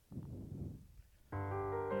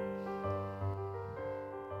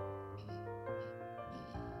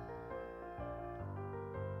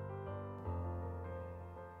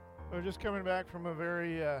We're just coming back from a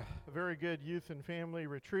very good youth and family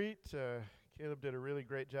retreat. Caleb did a really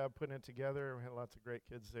great job putting it together. We had lots of great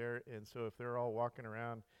kids there, and so if they're all walking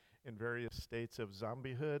around in various states of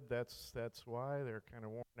zombiehood, that's why they're kind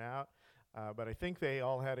of worn out. But I think they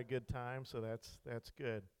all had a good time, so that's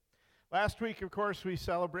good. Last week, of course, we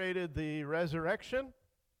celebrated the resurrection,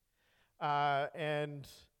 and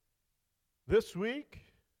this week,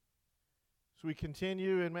 so we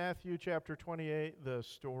continue in Matthew chapter 28,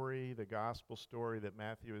 the gospel story that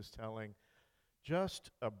Matthew is telling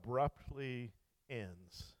just abruptly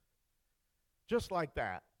ends. Just like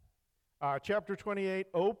that. Chapter 28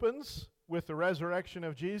 opens with the resurrection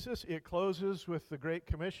of Jesus. It closes with the Great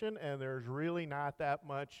Commission, and there's really not that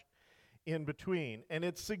much in between. And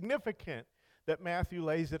it's significant that Matthew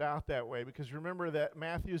lays it out that way, because remember that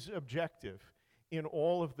Matthew's objective in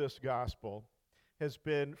all of this gospel has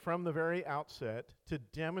been from the very outset to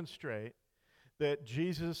demonstrate that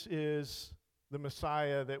Jesus is the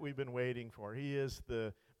Messiah that we've been waiting for. He is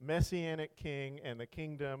the Messianic King, and the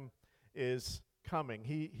kingdom is coming.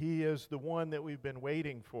 He is the one that we've been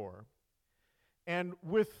waiting for. And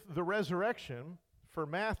with the resurrection, for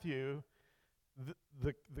Matthew,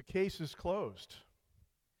 the case is closed.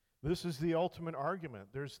 This is the ultimate argument.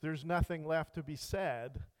 There's nothing left to be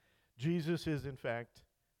said. Jesus is, in fact,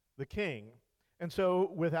 the King. And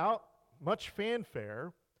so, without much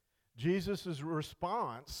fanfare, Jesus'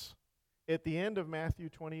 response at the end of Matthew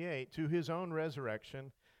 28 to his own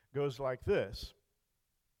resurrection goes like this.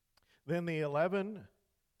 Then the 11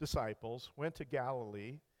 disciples went to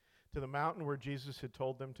Galilee, to the mountain where Jesus had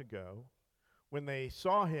told them to go. When they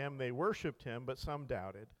saw him, they worshipped him, but some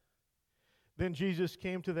doubted. Then Jesus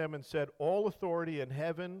came to them and said, "All authority in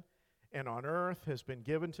heaven and on earth has been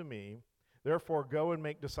given to me. Therefore, go and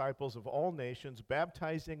make disciples of all nations,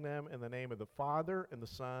 baptizing them in the name of the Father and the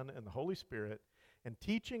Son and the Holy Spirit, and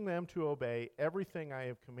teaching them to obey everything I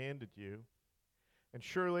have commanded you. And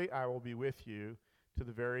surely I will be with you to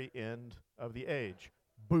the very end of the age."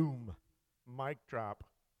 Boom. Mic drop.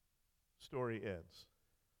 Story ends.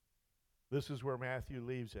 This is where Matthew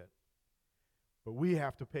leaves it. But we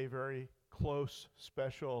have to pay very close,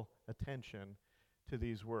 special attention to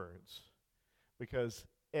these words, because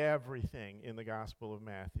everything in the Gospel of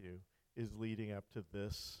Matthew is leading up to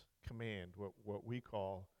this command, what we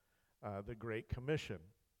call the Great Commission.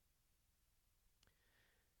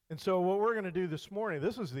 And so what we're going to do this morning,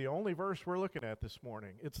 this is the only verse we're looking at this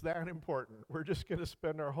morning. It's that important. We're just going to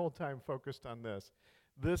spend our whole time focused on this.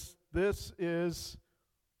 This is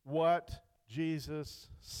what Jesus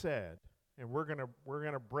said, and we're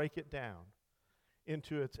going to break it down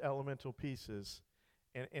into its elemental pieces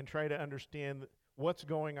and try to understand what's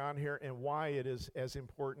going on here and why it is as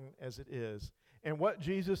important as it is. And what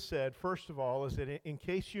Jesus said, first of all, is that in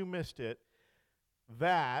case you missed it,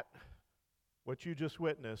 that what you just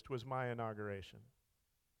witnessed was my inauguration.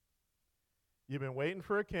 You've been waiting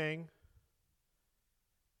for a king.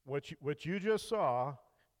 What you just saw,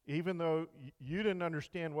 even though you didn't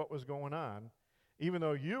understand what was going on, even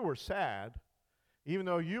though you were sad, even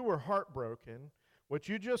though you were heartbroken, what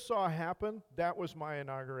you just saw happen, that was my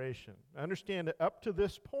inauguration. Understand that up to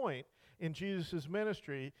this point in Jesus'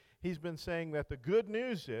 ministry, he's been saying that the good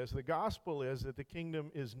news is, the gospel is, that the kingdom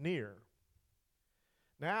is near.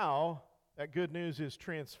 Now, that good news is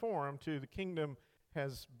transformed to the kingdom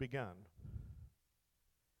has begun.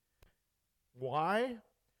 Why?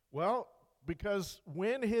 Well, because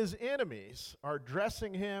when his enemies are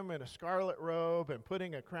dressing him in a scarlet robe and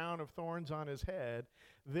putting a crown of thorns on his head,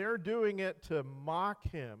 they're doing it to mock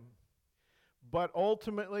him. But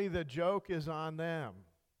ultimately, the joke is on them,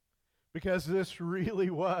 because this really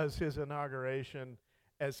was his inauguration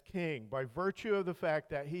as king, by virtue of the fact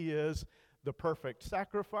that he is the perfect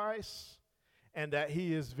sacrifice and that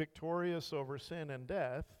he is victorious over sin and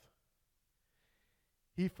death.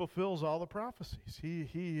 He fulfills all the prophecies.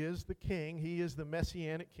 He is the king. He is the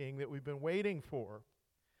Messianic king that we've been waiting for.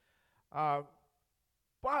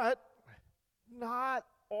 But not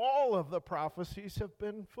all of the prophecies have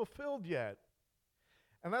been fulfilled yet.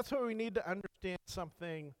 And that's why we need to understand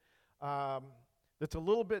something that's a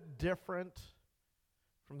little bit different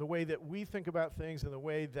from the way that we think about things and the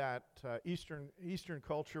way that Eastern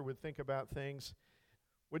culture would think about things.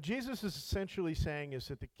 What Jesus is essentially saying is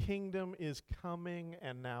that the kingdom is coming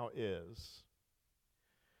and now is.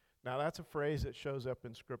 Now, that's a phrase that shows up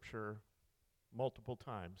in Scripture multiple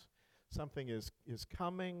times. Something is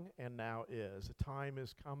coming and now is. A time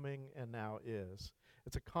is coming and now is.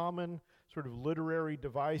 It's a common sort of literary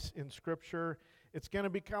device in Scripture. It's going to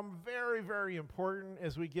become very, very important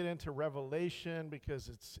as we get into Revelation, because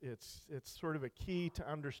it's sort of a key to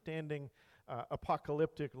understanding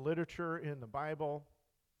apocalyptic literature in the Bible.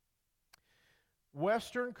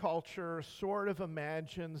 Western culture sort of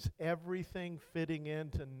imagines everything fitting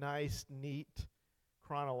into nice, neat,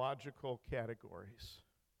 chronological categories.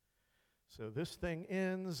 So this thing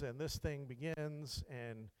ends and this thing begins,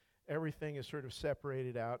 and everything is sort of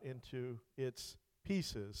separated out into its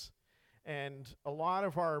pieces. And a lot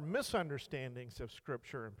of our misunderstandings of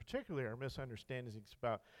Scripture, and particularly our misunderstandings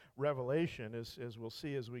about Revelation, as we'll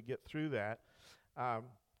see as we get through that,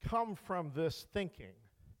 come from this thinking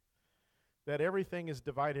that everything is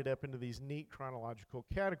divided up into these neat chronological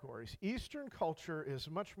categories. Eastern culture is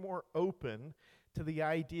much more open to the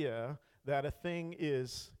idea that a thing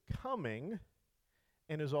is coming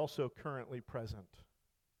and is also currently present.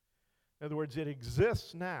 In other words, it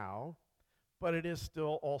exists now, but it is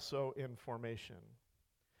still also in formation.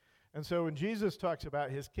 And so when Jesus talks about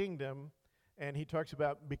his kingdom and he talks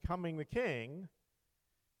about becoming the king,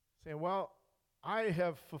 saying, well, I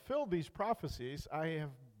have fulfilled these prophecies, I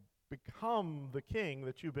have become the king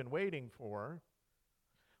that you've been waiting for,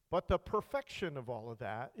 but the perfection of all of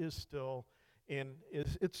that is still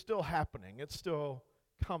it's still happening. It's still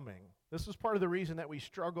coming. This is part of the reason that we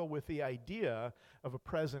struggle with the idea of a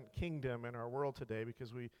present kingdom in our world today,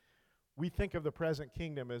 because we think of the present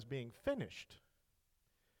kingdom as being finished.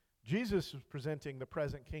 Jesus is presenting the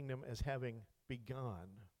present kingdom as having begun.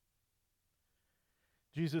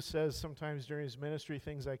 Jesus says sometimes during his ministry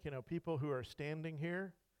things like, people who are standing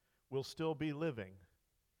here will still be living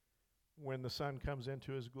when the Son comes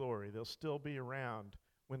into his glory. They'll still be around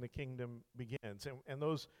when the kingdom begins. And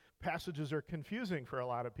those passages are confusing for a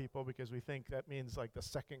lot of people because we think that means like the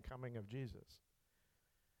second coming of Jesus.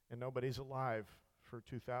 And nobody's alive for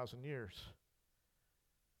 2,000 years.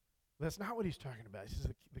 That's not what he's talking about. He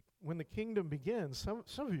says when the kingdom begins,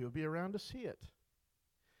 some of you will be around to see it.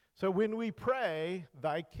 So when we pray,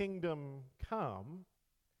 thy kingdom come,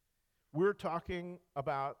 we're talking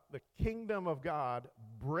about the kingdom of God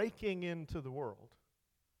breaking into the world.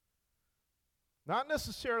 Not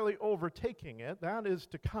necessarily overtaking it, that is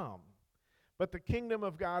to come. But the kingdom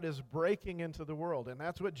of God is breaking into the world, and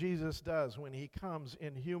that's what Jesus does when he comes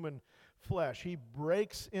in human flesh. He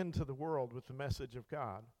breaks into the world with the message of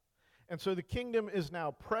God. And so the kingdom is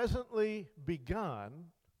now presently begun,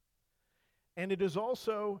 and it is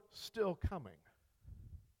also still coming.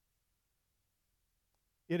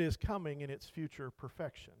 It is coming in its future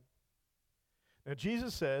perfection. Now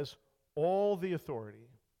Jesus says, all the authority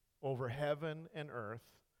over heaven and earth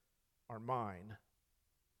are mine.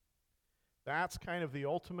 That's kind of the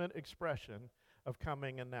ultimate expression of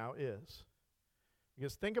coming and now is.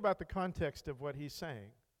 Because think about the context of what he's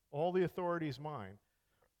saying. All the authority is mine.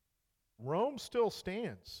 Rome still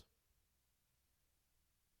stands.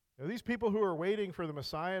 Now, these people who are waiting for the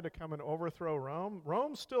Messiah to come and overthrow Rome,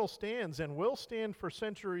 Rome still stands and will stand for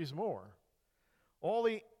centuries more. All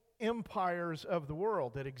the empires of the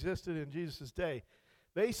world that existed in Jesus' day,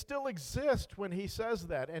 they still exist when he says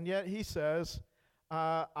that. And yet he says,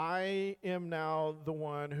 I am now the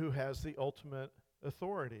one who has the ultimate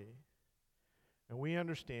authority. And we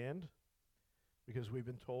understand, because we've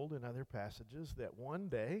been told in other passages, that one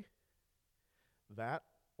day that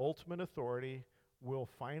ultimate authority will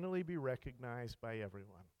finally be recognized by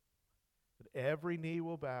everyone. That every knee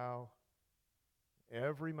will bow,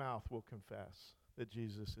 every mouth will confess that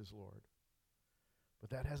Jesus is Lord.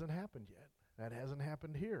 But that hasn't happened yet. That hasn't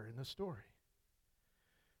happened here in the story.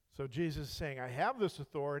 So Jesus is saying, I have this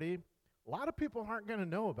authority. A lot of people aren't going to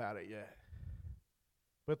know about it yet.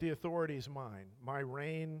 But the authority is mine. My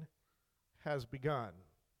reign has begun.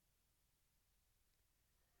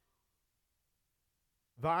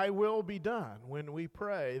 Thy will be done. When we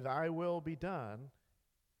pray, thy will be done,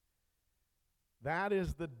 that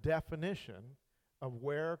is the definition of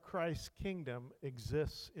where Christ's kingdom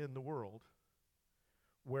exists in the world.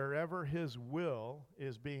 Wherever his will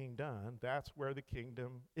is being done, that's where the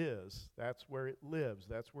kingdom is. That's where it lives.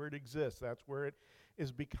 That's where it exists. That's where it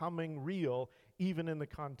is becoming real, even in the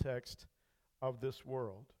context of this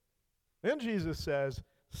world. Then Jesus says,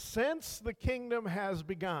 since the kingdom has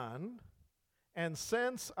begun, and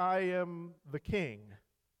since I am the king,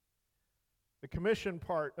 the commission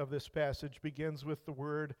part of this passage begins with the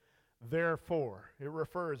word therefore. It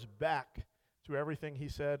refers back to everything he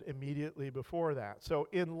said immediately before that. So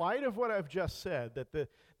in light of what I've just said, that the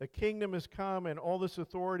kingdom has come and all this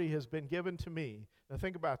authority has been given to me. Now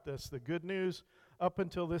think about this. The good news up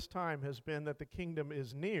until this time has been that the kingdom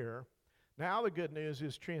is near. Now the good news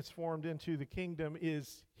is transformed into the kingdom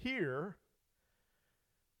is here.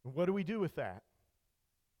 What do we do with that?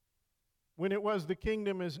 When it was the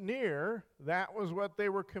kingdom is near, that was what they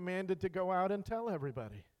were commanded to go out and tell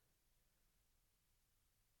everybody.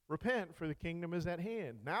 Repent, for the kingdom is at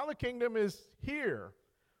hand. Now the kingdom is here.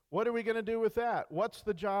 What are we going to do with that? What's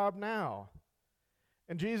the job now?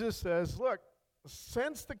 And Jesus says, look,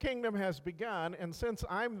 since the kingdom has begun, and since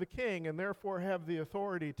I'm the king and therefore have the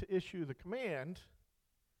authority to issue the command,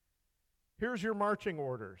 here's your marching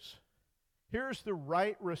orders. Here's the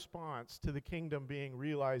right response to the kingdom being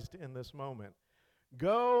realized in this moment.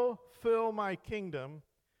 Go fill my kingdom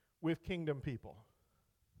with kingdom people.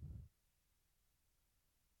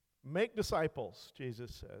 Make disciples,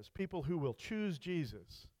 Jesus says, people who will choose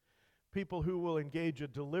Jesus, people who will engage a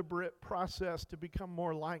deliberate process to become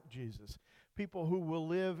more like Jesus, people who will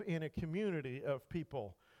live in a community of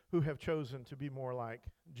people who have chosen to be more like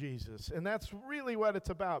Jesus. And that's really what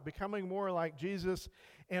it's about, becoming more like Jesus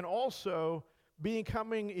and also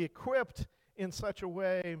becoming equipped in such a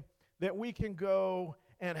way that we can go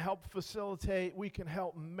and help facilitate, we can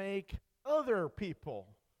help make other people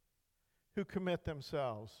who commit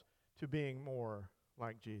themselves to being more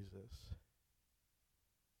like Jesus.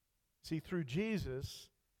 See, through Jesus,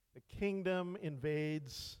 the kingdom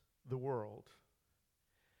invades the world.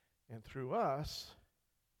 And through us,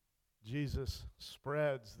 Jesus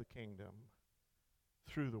spreads the kingdom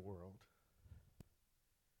through the world.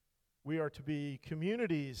 We are to be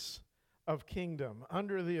communities of kingdom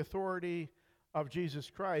under the authority of Jesus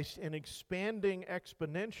Christ and expanding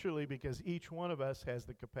exponentially because each one of us has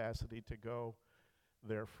the capacity to go,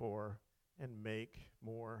 therefore, and make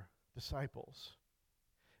more disciples.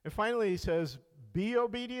 And finally, he says, be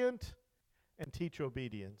obedient and teach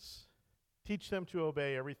obedience. Teach them to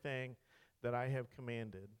obey everything that I have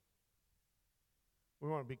commanded. We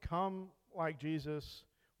want to become like Jesus.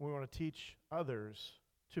 We want to teach others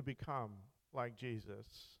to become like Jesus.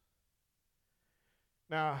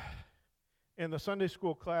 Now, in the Sunday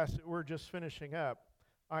school class that we're just finishing up,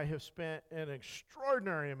 I have spent an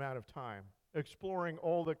extraordinary amount of time exploring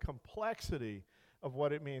all the complexity of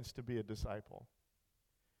what it means to be a disciple.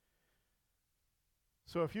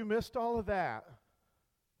 So if you missed all of that,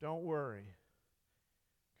 don't worry,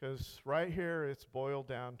 because right here it's boiled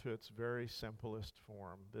down to its very simplest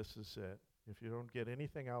form. This is it. If you don't get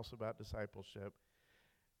anything else about discipleship,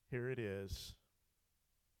 here it is.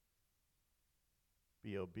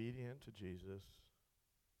 Be obedient to Jesus.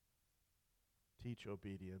 Teach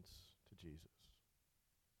obedience to Jesus.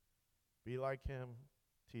 Be like him.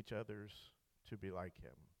 Teach others to be like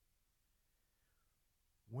him.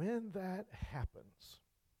 When that happens,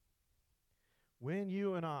 when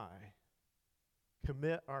you and I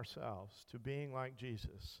commit ourselves to being like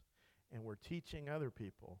Jesus, and we're teaching other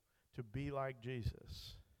people to be like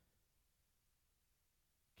Jesus,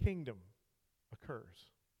 kingdom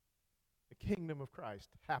occurs. The kingdom of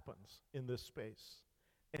Christ happens in this space,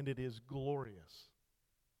 and it is glorious.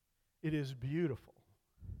 It is beautiful.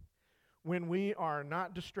 When we are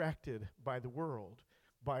not distracted by the world,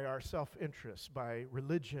 by our self-interest, by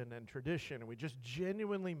religion and tradition, and we're just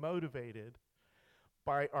genuinely motivated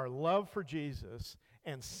by our love for Jesus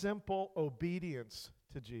and simple obedience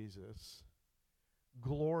to Jesus,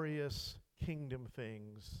 glorious kingdom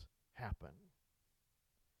things happen.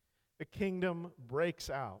 The kingdom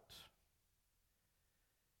breaks out.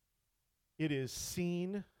 It is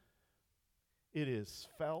seen, it is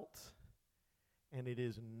felt, and it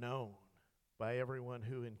is known by everyone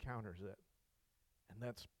who encounters it. And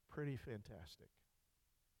that's pretty fantastic.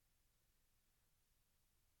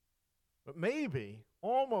 But maybe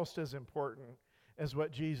almost as important as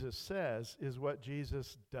what Jesus says is what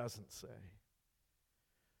Jesus doesn't say.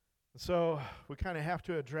 And so we kind of have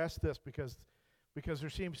to address this because there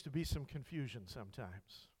seems to be some confusion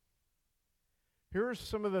sometimes. Here are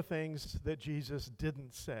some of the things that Jesus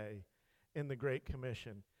didn't say in the Great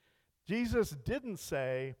Commission. Jesus didn't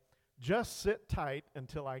say, just sit tight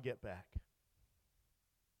until I get back.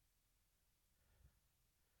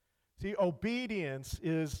 See, obedience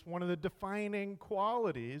is one of the defining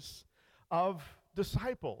qualities of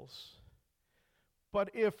disciples. But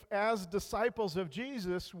if, as disciples of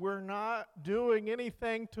Jesus, we're not doing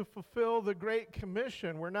anything to fulfill the Great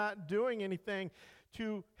Commission, we're not doing anything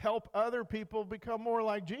to help other people become more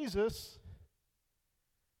like Jesus,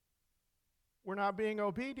 we're not being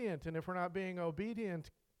obedient. And if we're not being obedient,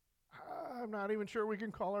 I'm not even sure we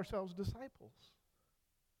can call ourselves disciples.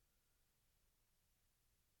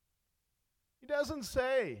 He doesn't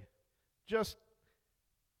say, just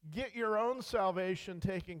get your own salvation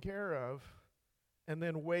taken care of and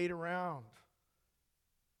then wait around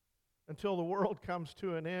until the world comes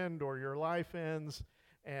to an end or your life ends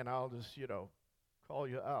and I'll just, call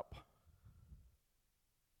you up.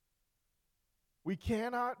 We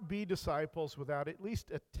cannot be disciples without at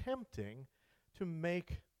least attempting to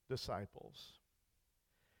make disciples.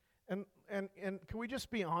 And can we just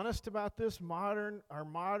be honest about this? Our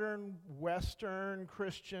modern Western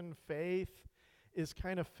Christian faith is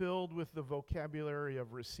kind of filled with the vocabulary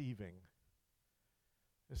of receiving.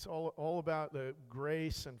 It's all about the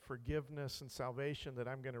grace and forgiveness and salvation that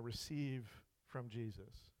I'm going to receive from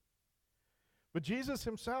Jesus. But Jesus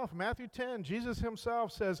himself, Matthew 10, Jesus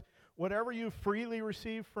himself says, whatever you freely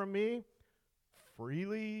receive from me,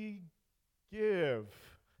 freely give.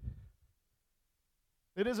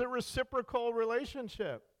 It is a reciprocal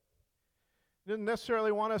relationship. He doesn't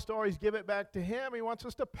necessarily want us to always give it back to him. He wants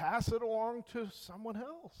us to pass it along to someone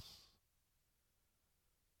else.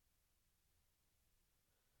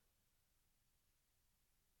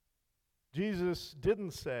 Jesus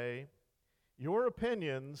didn't say, your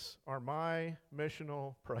opinions are my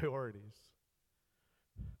missional priorities.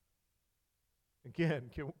 Again,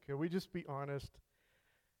 can we just be honest?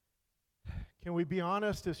 Can we be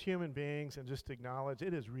honest as human beings and just acknowledge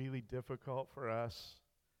it is really difficult for us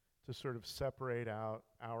to sort of separate out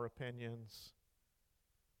our opinions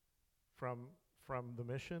from the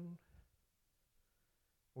mission?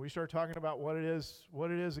 When we start talking about what it is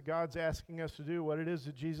that God's asking us to do, what it is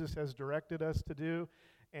that Jesus has directed us to do,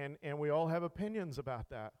 and we all have opinions about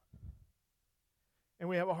that. And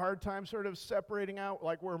we have a hard time sort of separating out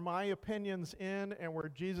like where my opinion's end and where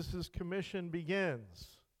Jesus' commission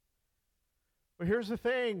begins. But here's the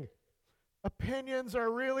thing. Opinions are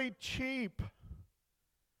really cheap.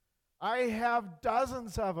 I have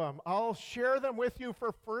dozens of them. I'll share them with you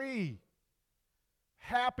for free.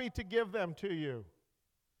 Happy to give them to you.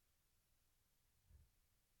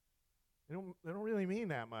 They don't really mean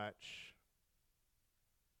that much.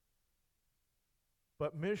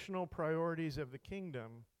 But missional priorities of the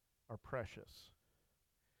kingdom are precious.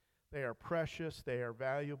 They are precious, they are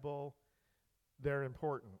valuable, they're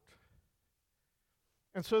important.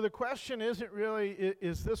 And so the question isn't really,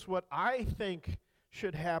 is this what I think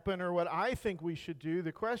should happen or what I think we should do?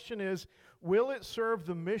 The question is, will it serve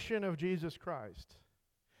the mission of Jesus Christ?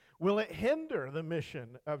 Will it hinder the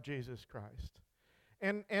mission of Jesus Christ?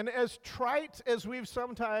 And as trite as we've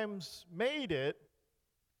sometimes made it,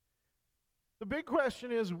 the big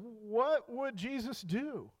question is, what would Jesus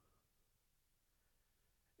do?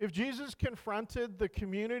 If Jesus confronted the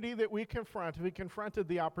community that we confront, if he confronted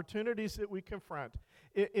the opportunities that we confront,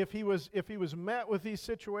 if he was met with these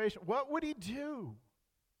situations, what would he do?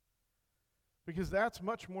 Because that's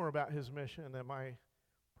much more about his mission than my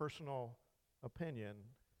personal opinion.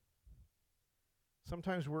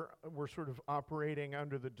 Sometimes we're sort of operating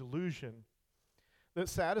under the delusion that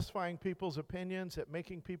satisfying people's opinions, that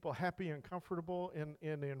making people happy and comfortable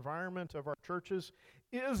in the environment of our churches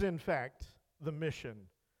is, in fact, the mission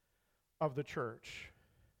of the church.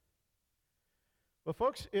 But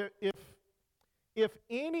folks, if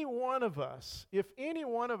any one of us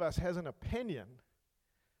has an opinion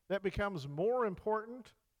that becomes more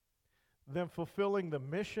important than fulfilling the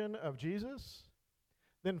mission of Jesus,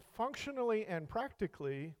 then functionally and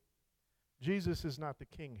practically, Jesus is not the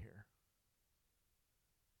king here.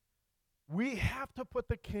 We have to put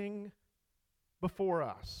the king before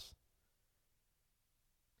us.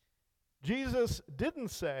 Jesus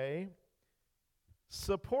didn't say,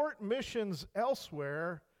 support missions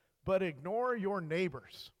elsewhere, but ignore your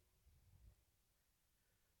neighbors.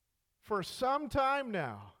 For some time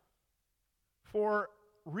now, for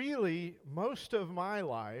really most of my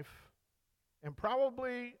life, and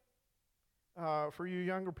probably for you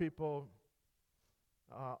younger people,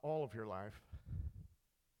 all of your life,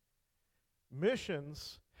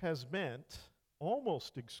 missions has meant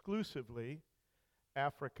almost exclusively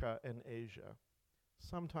Africa and Asia,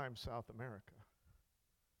 sometimes South America.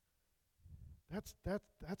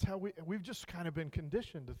 That's how we've just kind of been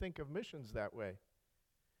conditioned to think of missions that way.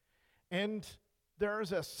 And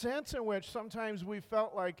there's a sense in which sometimes we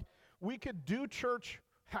felt like we could do church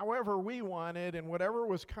however we wanted and whatever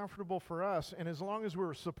was comfortable for us, and as long as we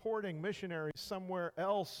were supporting missionaries somewhere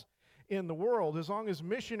else in the world, as long as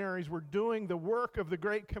missionaries were doing the work of the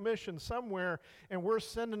Great Commission somewhere and we're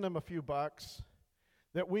sending them a few bucks,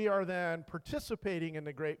 that we are then participating in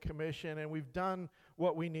the Great Commission and we've done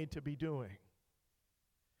what we need to be doing.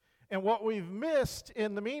 And what we've missed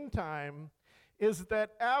in the meantime is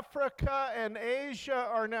that Africa and Asia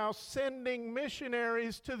are now sending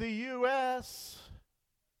missionaries to the U.S.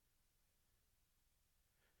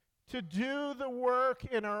 to do the work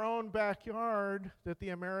in our own backyard that the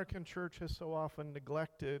American church has so often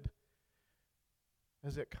neglected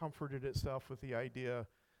as it comforted itself with the idea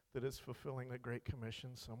that it's fulfilling the Great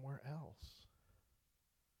Commission somewhere else.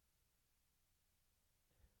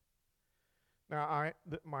 Now,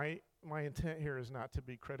 my intent here is not to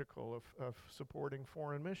be critical of supporting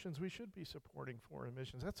foreign missions. We should be supporting foreign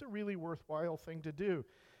missions. That's a really worthwhile thing to do.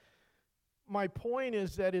 My point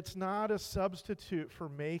is that it's not a substitute for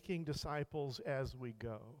making disciples as we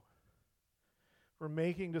go. For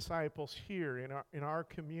making disciples here in our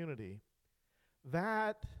community.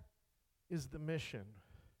 That is the mission.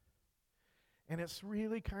 And it's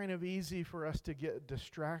really kind of easy for us to get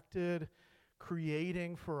distracted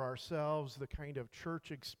creating for ourselves the kind of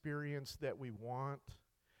church experience that we want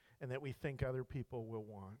and that we think other people will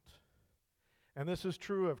want. And this is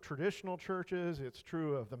true of traditional churches. It's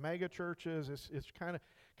true of the mega churches. It's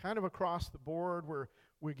kind of across the board where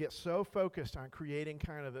we get so focused on creating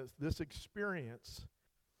kind of this experience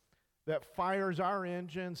that fires our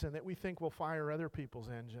engines and that we think will fire other people's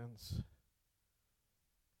engines.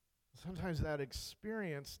 Sometimes that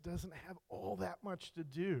experience doesn't have all that much to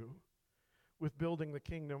do with building the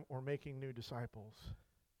kingdom or making new disciples.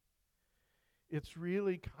 It's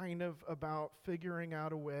really kind of about figuring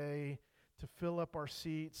out a way to fill up our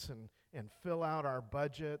seats and fill out our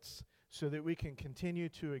budgets so that we can continue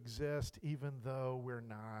to exist even though we're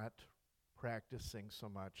not practicing so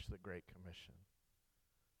much the Great Commission.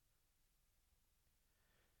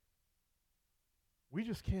 We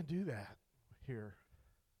just can't do that here.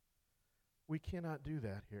 We cannot do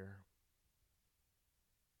that here.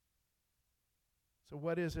 So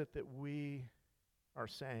what is it that we are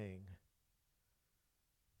saying?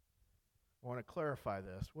 I want to clarify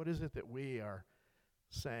this. What is it that we are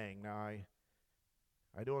saying? Now,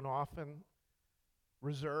 I don't often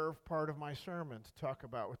reserve part of my sermon to talk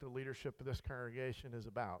about what the leadership of this congregation is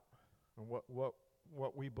about and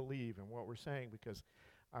what we believe and what we're saying, because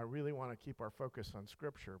I really want to keep our focus on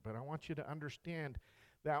Scripture. But I want you to understand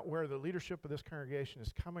that where the leadership of this congregation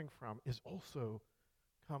is coming from is also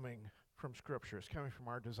coming from Scripture. It's coming from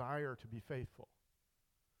our desire to be faithful.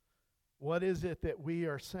 What is it that we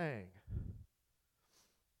are saying?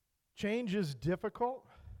 Change is difficult.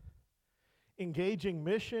 Engaging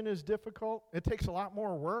mission is difficult. It takes a lot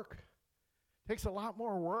more work. It takes a lot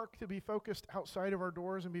more work to be focused outside of our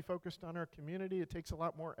doors and be focused on our community. It takes a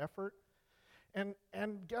lot more effort. And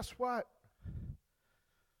guess what?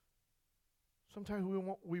 Sometimes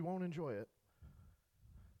we won't enjoy it.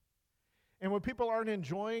 And when people aren't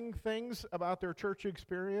enjoying things about their church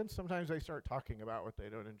experience, sometimes they start talking about what they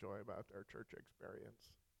don't enjoy about their church experience.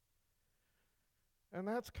 And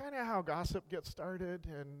that's kind of how gossip gets started.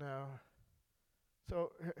 And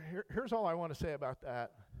so here's all I want to say about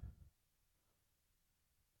that.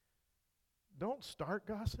 Don't start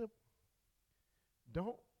gossip.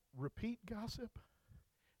 Don't repeat gossip.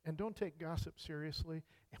 And don't take gossip seriously,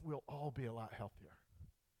 and we'll all be a lot healthier.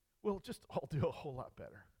 We'll just all do a whole lot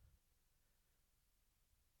better.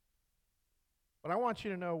 But I want you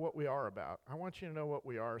to know what we are about. I want you to know what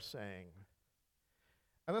we are saying.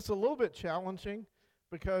 And that's a little bit challenging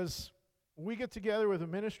because we get together with a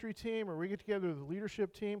ministry team or we get together with a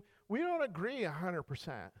leadership team. We don't agree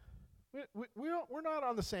 100%. We're not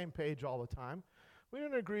on the same page all the time. We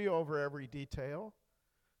don't agree over every detail.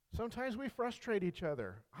 Sometimes we frustrate each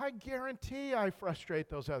other. I guarantee I frustrate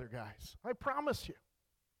those other guys. I promise you.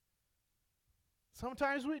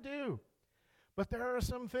 Sometimes we do. But there are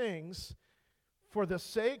some things, for the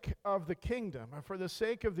sake of the kingdom and for the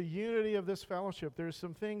sake of the unity of this fellowship, there's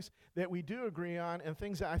some things that we do agree on and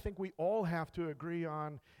things that I think we all have to agree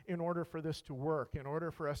on in order for this to work, in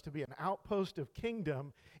order for us to be an outpost of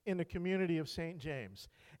kingdom in the community of St. James.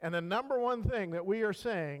 And the number one thing that we are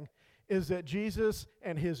saying is that Jesus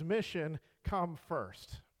and his mission come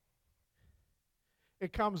first.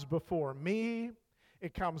 It comes before me.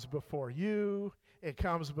 It comes before you. It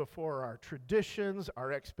comes before our traditions,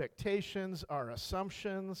 our expectations, our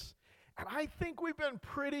assumptions. And I think we've been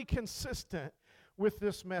pretty consistent with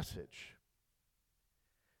this message.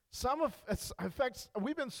 In fact,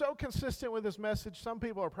 we've been so consistent with this message, some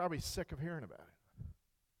people are probably sick of hearing about it.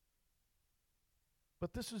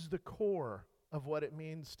 But this is the core of what it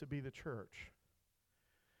means to be the church.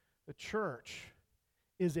 The church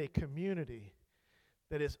is a community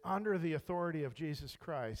that is under the authority of Jesus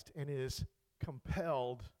Christ and is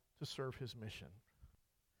compelled to serve his mission.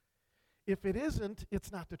 If it isn't,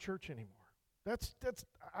 it's not the church anymore. I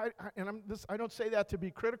don't say that to be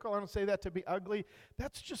critical. I don't say that to be ugly.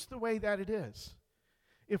 That's just the way that it is.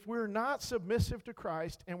 If we're not submissive to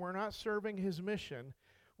Christ and we're not serving his mission,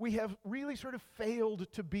 we have really sort of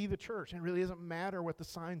failed to be the church. And it really doesn't matter what the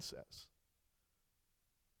sign says.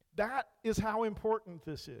 That is how important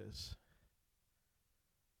this is.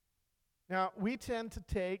 Now, we tend to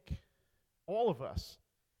take, all of us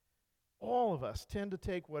tend to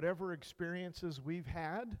take whatever experiences we've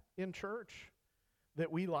had in church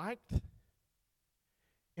that we liked,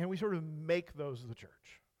 and we sort of make those the church.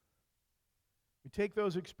 We take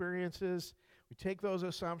those experiences, we take those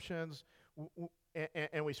assumptions,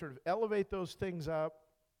 and we sort of elevate those things up,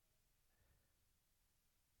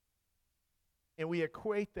 and we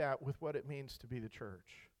equate that with what it means to be the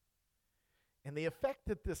church. And the effect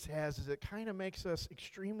that this has is it kind of makes us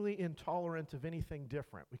extremely intolerant of anything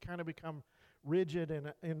different. We kind of become rigid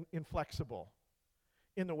and inflexible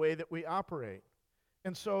in the way that we operate.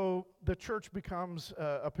 And so the church becomes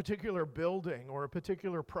a particular building or a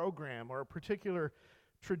particular program or a particular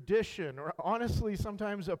tradition or honestly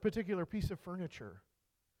sometimes a particular piece of furniture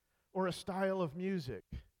or a style of music.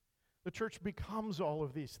 The church becomes all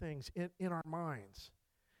of these things in our minds,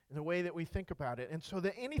 in the way that we think about it. And so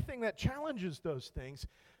that anything that challenges those things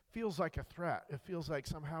feels like a threat. It feels like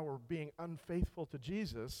somehow we're being unfaithful to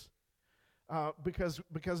Jesus because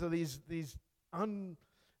of these often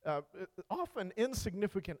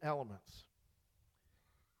insignificant elements.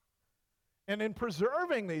 And in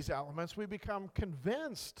preserving these elements, we become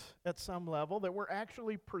convinced at some level that we're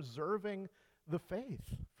actually preserving the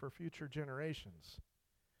faith for future generations.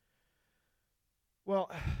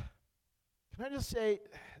 Well, can I just say,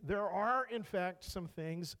 there are, in fact, some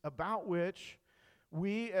things about which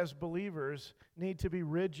we as believers need to be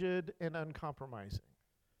rigid and uncompromising.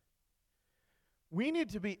 We need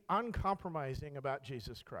to be uncompromising about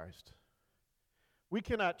Jesus Christ. We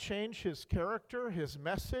cannot change his character, his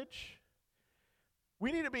message.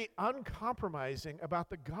 We need to be uncompromising about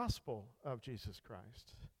the gospel of Jesus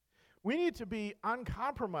Christ. We need to be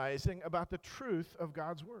uncompromising about the truth of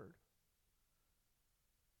God's word.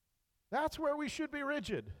 That's where we should be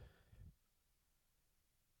rigid.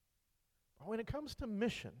 But when it comes to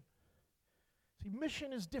mission, see,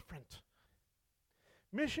 mission is different.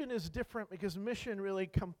 Mission is different because mission really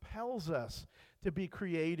compels us to be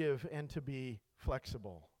creative and to be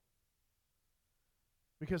flexible.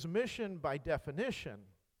 Because mission, by definition,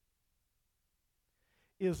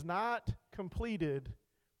 is not completed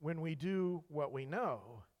when we do what we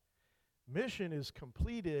know. Mission is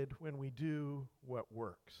completed when we do what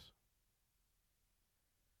works.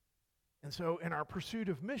 And so in our pursuit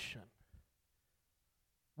of mission,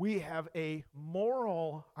 we have a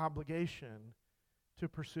moral obligation to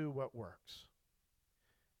pursue what works.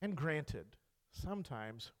 And granted,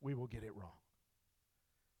 sometimes we will get it wrong.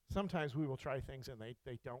 Sometimes we will try things and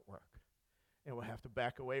they don't work. And we'll have to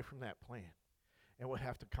back away from that plan. And we'll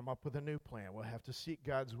have to come up with a new plan. We'll have to seek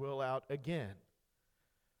God's will out again.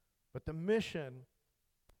 But the mission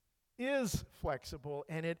is flexible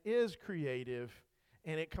and it is creative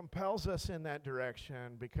and it compels us in that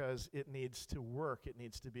direction because it needs to work. It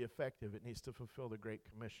needs to be effective. It needs to fulfill the Great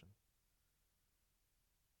Commission.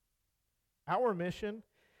 Our mission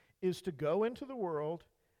is to go into the world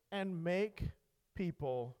and make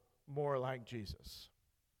people more like Jesus.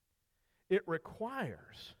 It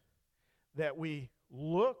requires that we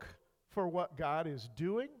look for what God is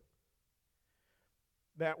doing,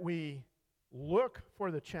 that we look for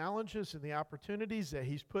the challenges and the opportunities that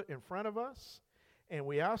he's put in front of us, and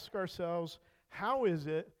we ask ourselves, how is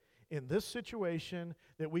it in this situation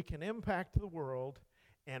that we can impact the world,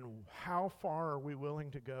 and how far are we willing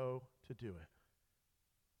to go to do it?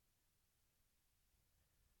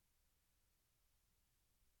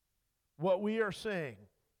 What we are saying,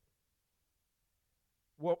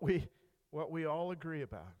 what we all agree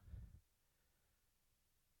about,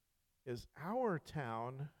 is our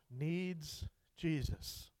town needs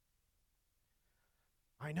Jesus.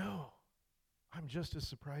 I know. I'm just as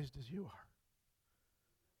surprised as you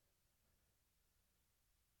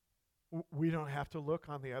are. We don't have to look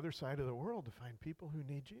on the other side of the world to find people who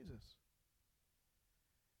need Jesus.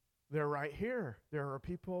 They're right here. There are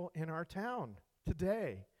people in our town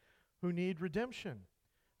today who need redemption,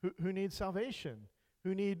 who need salvation,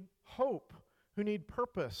 who need hope, who need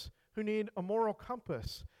purpose, who need a moral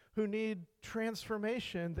compass, who need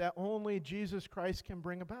transformation that only Jesus Christ can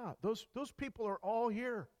bring about. Those people are all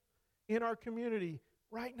here in our community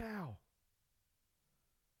right now.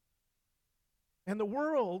 And the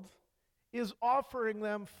world is offering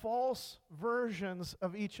them false versions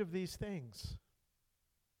of each of these things,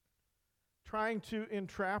 trying to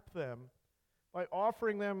entrap them by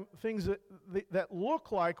offering them things that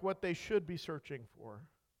look like what they should be searching for.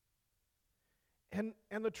 And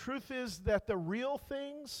the truth is that the real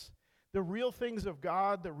things of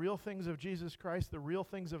God, the real things of Jesus Christ, the real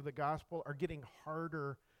things of the gospel are getting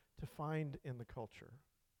harder to find in the culture.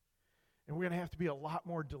 And we're going to have to be a lot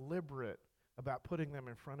more deliberate about putting them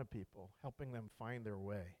in front of people, helping them find their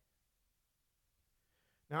way.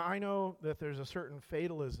 Now, I know that there's a certain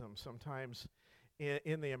fatalism sometimes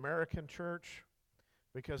in the American church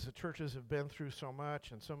because the churches have been through so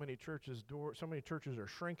much, and so many churches are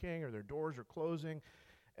shrinking or their doors are closing.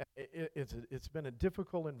 It's been a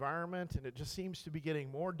difficult environment, and it just seems to be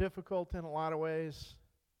getting more difficult in a lot of ways.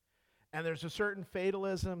 And there's a certain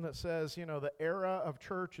fatalism that says, the era of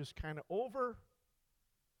church is kind of over.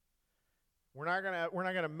 We're not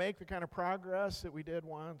gonna make the kind of progress that we did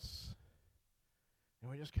once.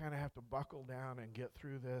 And we just kind of have to buckle down and get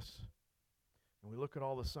through this. And we look at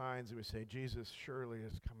all the signs and we say, Jesus surely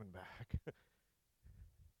is coming back.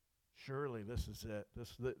 Surely this is it.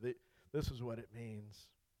 This is what it means.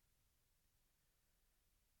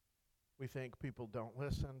 We think people don't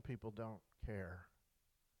listen, people don't care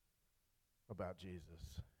about Jesus.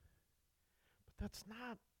 But that's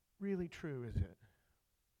not really true, is it?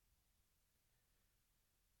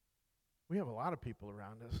 We have a lot of people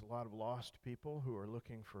around us, a lot of lost people who are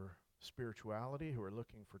looking for spirituality, who are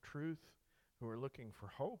looking for truth, who are looking for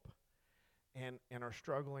hope, and are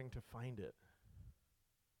struggling to find it.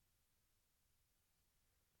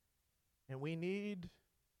 And we need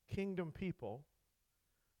kingdom people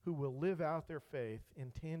who will live out their faith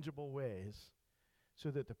in tangible ways so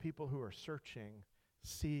that the people who are searching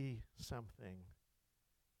see something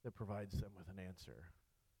that provides them with an answer.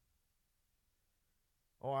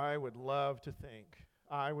 Oh, I would love to think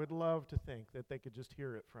that they could just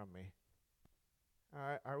hear it from me.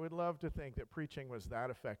 I would love to think that preaching was that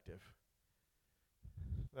effective.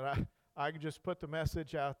 That I could just put the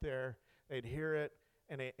message out there, they'd hear it,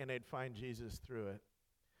 and they'd find Jesus through it.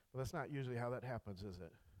 But that's not usually how that happens, is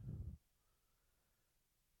it?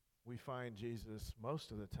 We find Jesus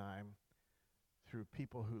most of the time through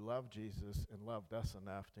people who love Jesus and loved us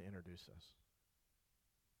enough to introduce us.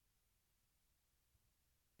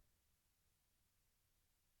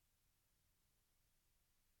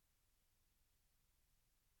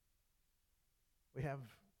 We have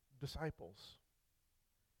disciples.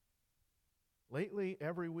 Lately,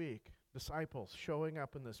 every week, disciples showing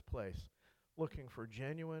up in this place looking for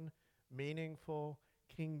genuine, meaningful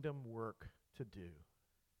kingdom work to do.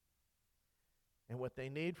 And what they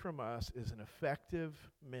need from us is an effective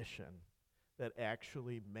mission that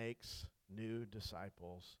actually makes new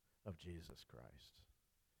disciples of Jesus Christ.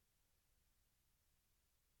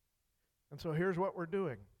 And so here's what we're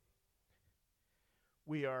doing.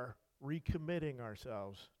 We are recommitting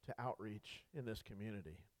ourselves to outreach in this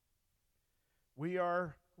community. We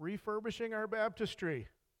are refurbishing our baptistry.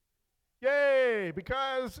 Yay!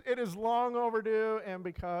 Because it is long overdue and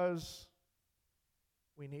because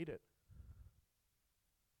we need it.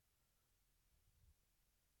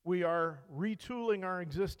 We are retooling our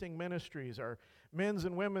existing ministries, our men's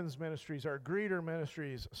and women's ministries, our greeter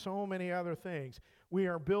ministries, so many other things. We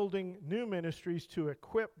are building new ministries to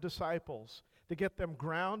equip disciples, to get them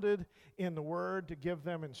grounded in the Word, to give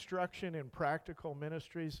them instruction in practical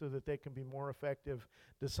ministries so that they can be more effective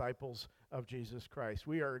disciples of Jesus Christ.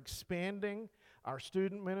 We are expanding our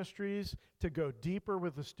student ministries to go deeper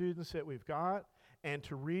with the students that we've got and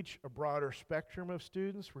to reach a broader spectrum of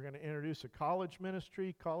students. We're going to introduce a college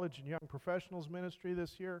ministry, college and young professionals ministry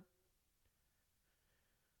this year,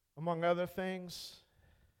 among other things.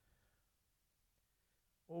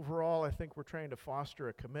 Overall, I think we're trying to foster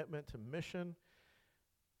a commitment to mission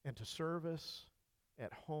and to service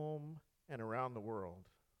at home and around the world.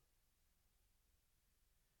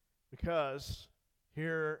 Because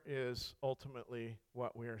here is ultimately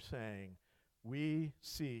what we are saying. We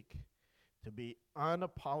seek to be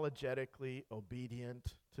unapologetically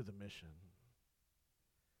obedient to the mission.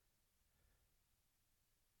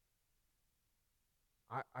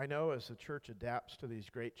 I know as the church adapts to these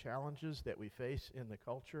great challenges that we face in the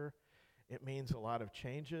culture, it means a lot of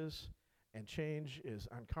changes, and change is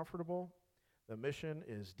uncomfortable. The mission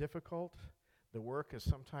is difficult. The work is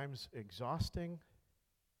sometimes exhausting.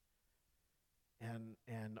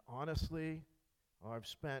 And honestly, I've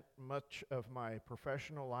spent much of my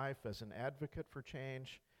professional life as an advocate for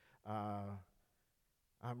change.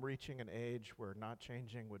 I'm reaching an age where not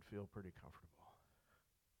changing would feel pretty comfortable.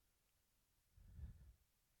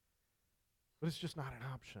 But it's just not an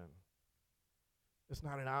option. It's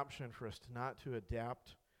not an option for us to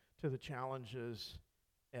adapt to the challenges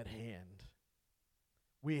at hand.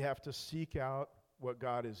 We have to seek out what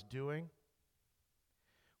God is doing.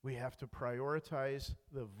 We have to prioritize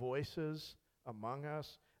the voices among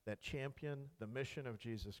us that champion the mission of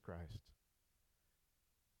Jesus Christ.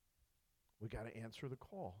 We got to answer the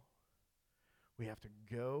call. We have to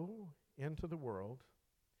go into the world.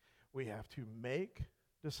 We have to make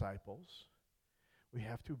disciples. We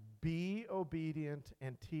have to be obedient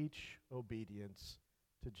and teach obedience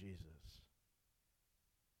to Jesus.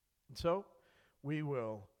 And so we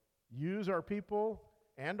will use our people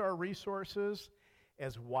and our resources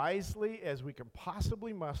as wisely as we can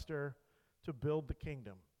possibly muster to build the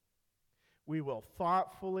kingdom. We will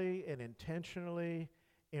thoughtfully and intentionally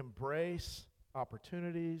embrace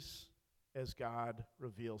opportunities as God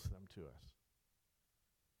reveals them to us.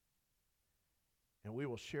 And we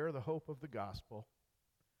will share the hope of the gospel.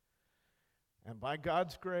 And by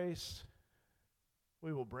God's grace,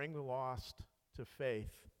 we will bring the lost to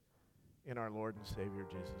faith in our Lord and Savior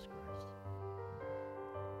Jesus Christ.